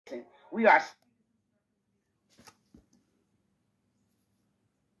We are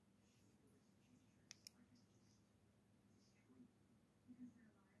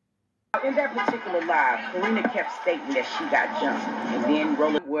in that particular live, Karina kept stating that she got jumped, and then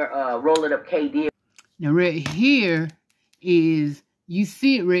Roll It Up K did. Now right here is, you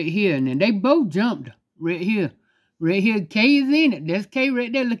see it right here. Now they both jumped right here. Right here, K is in it. That's K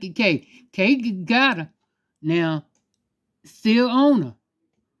right there. Look at K. K got her. Now, still on her.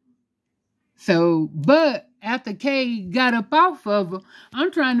 So, but after K got up off of her,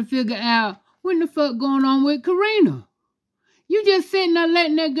 I'm trying to figure out what the fuck going on with Karina. You just sitting there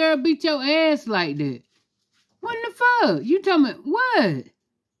letting that girl beat your ass like that. What the fuck? You talking about what?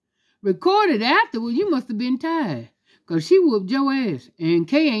 Recorded afterwards, you must have been tired. Because she whooped your ass. And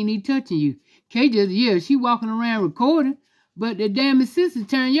K ain't even touching you. K just, yeah, she walking around recording. But the damn assistant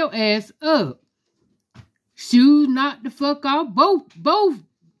turned your ass up. Shoes knocked the fuck off. Both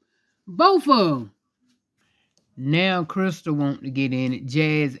of them. Now Crystal want to get in it.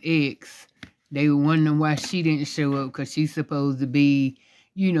 Jazz X. They were wondering why she didn't show up. Because she's supposed to be,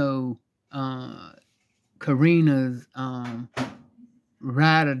 you know, Karina's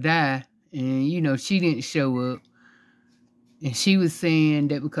ride or die. And, you know, she didn't show up. And she was saying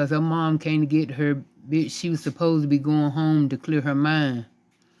that because her mom came to get her, bitch, she was supposed to be going home to clear her mind.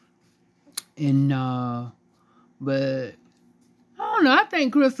 And, but, I don't know. I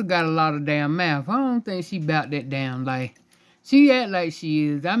think Crystal got a lot of damn mouth. I don't think she about that damn life. She act like she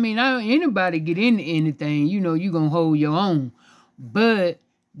is. I mean, anybody get into anything, you know, you gonna hold your own. But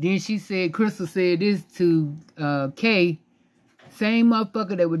then she said, Crystal said this to Kay, same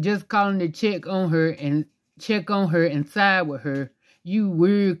motherfucker that was just calling to check on her and side with her. You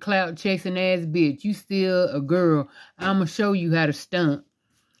weird clout chasing ass bitch. You still a girl. I'ma show you how to stunt.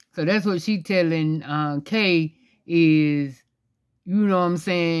 So that's what she telling Kay is, you know what I'm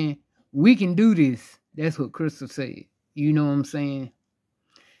saying? We can do this. That's what Crystal said. You know what I'm saying?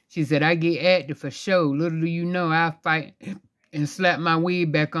 She said, I get active for sure. Little do you know, I fight and slap my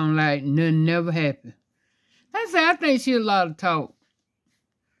wig back on like nothing never happened. I think she a lot of talk.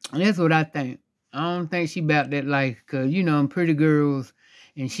 And that's what I think. I don't think she about that life. Because, you know, I'm pretty girls.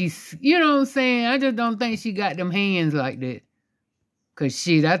 And she's, you know what I'm saying? I just don't think she got them hands like that. Because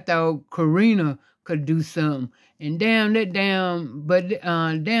shit, I thought Karina could do something. And damn that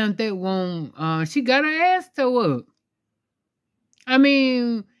won't, she got her ass tore up. I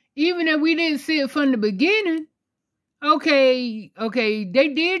mean, even if we didn't see it from the beginning, okay, they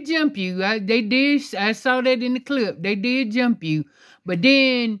did jump you. I saw that in the clip. They did jump you. But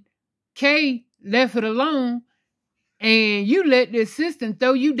then Kay left it alone, and you let the assistant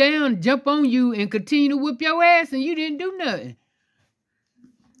throw you down, jump on you, and continue to whip your ass, and you didn't do nothing.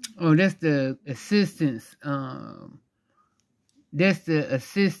 Oh, that's the assistant's, that's the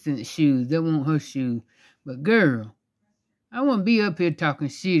assistant's shoes. That wasn't her shoes. But girl, I wouldn't be up here talking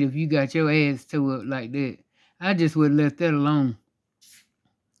shit if you got your ass tore up like that. I just would have left that alone.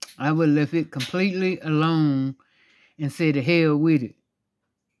 I would have left it completely alone and said the hell with it.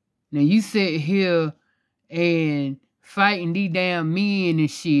 Now you sit here and fighting these damn men and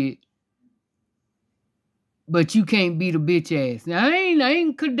shit, but you can't beat a bitch ass. Now I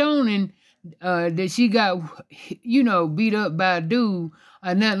ain't condoning that she got, you know, beat up by a dude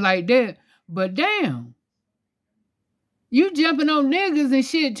or nothing like that. But damn. You jumping on niggas and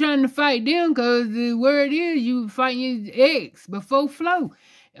shit trying to fight them because the word is you fighting your ex before Flo.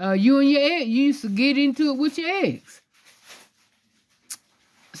 You and your ex, you used to get into it with your ex.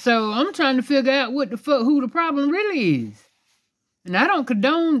 So I'm trying to figure out what the fuck, who the problem really is. And I don't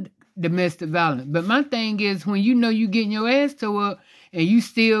condone domestic violence. But my thing is when you know you getting your ass tore up and you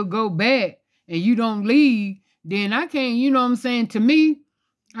still go back and you don't leave, then I can't, you know what I'm saying, to me,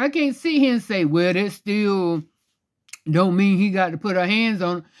 I can't sit here and say, well, that's still don't mean he got to put her hands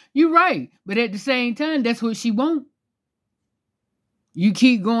on her. You're right. But at the same time, that's what she want. You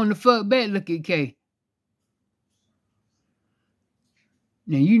keep going the fuck back. Look at Kay.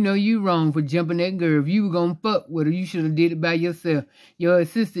 Now, you know you wrong for jumping that girl. If you were going to fuck with her, you should have did it by yourself. Your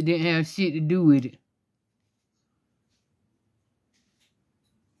sister didn't have shit to do with it.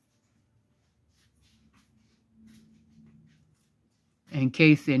 And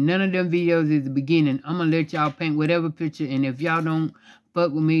Kay said, none of them videos is the beginning. I'm going to let y'all paint whatever picture. And if y'all don't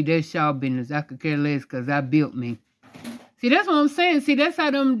fuck with me, that's y'all business. I could care less because I built me. See, that's what I'm saying. See, that's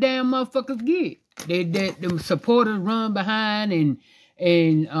how them damn motherfuckers get. Them supporters run behind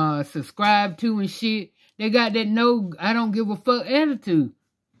and subscribe to and shit. They got that no, I don't give a fuck attitude.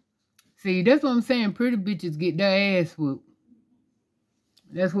 See, that's what I'm saying. Pretty bitches get their ass whooped.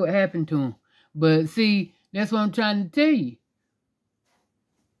 That's what happened to them. But see, that's what I'm trying to tell you.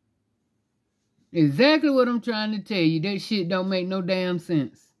 Exactly what I'm trying to tell you. That shit don't make no damn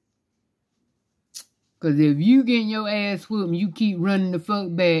sense. Because if you getting your ass whooped and you keep running the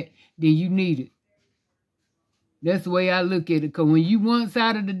fuck back, then you need it. That's the way I look at it. Because when you once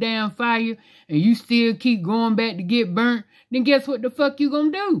out of the damn fire and you still keep going back to get burnt, then guess what the fuck you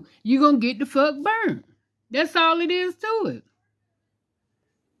gonna do? You gonna get the fuck burnt. That's all it is to it.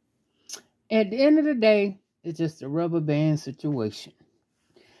 At the end of the day, it's just a rubber band situation.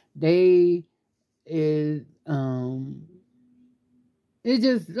 It's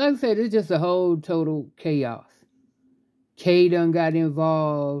just, like I said, it's just a whole total chaos. Kay done got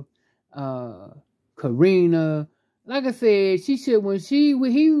involved, Karina. Like I said, she should, when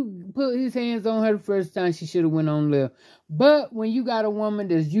he put his hands on her the first time, she should have went on left. But when you got a woman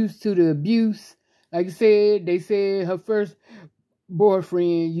that's used to the abuse, like I said, they said her first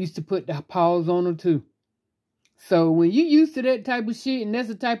boyfriend used to put the paws on her too. So when you used to that type of shit and that's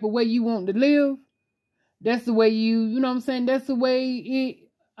the type of way you want to live, that's the way you know what I'm saying? That's the way it,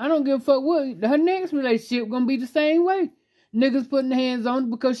 I don't give a fuck what, her next relationship gonna be the same way. Niggas putting their hands on her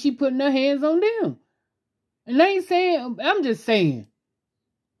because she putting her hands on them. And I ain't saying, I'm just saying,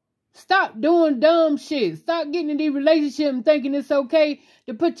 stop doing dumb shit. Stop getting in these relationships and thinking it's okay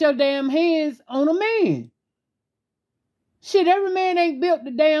to put your damn hands on a man. Shit, every man ain't built the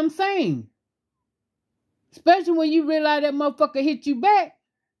damn same. Especially when you realize that motherfucker hit you back.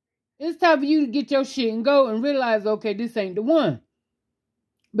 It's time for you to get your shit and go and realize, okay, this ain't the one.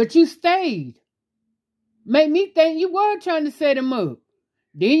 But you stayed. Make me think you were trying to set him up.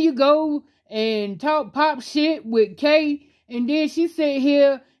 Then you go and talk pop shit with Kay, and then she sit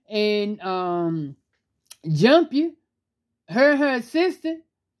here and jump you. Her assistant.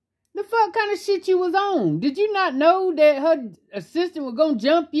 The fuck kind of shit you was on? Did you not know that her assistant was gonna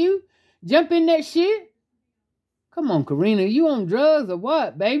jump you? Jump in that shit? Come on, Karina, you on drugs or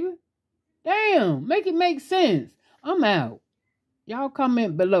what, baby? Damn, make it make sense. I'm out. Y'all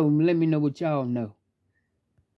comment below and let me know what y'all know.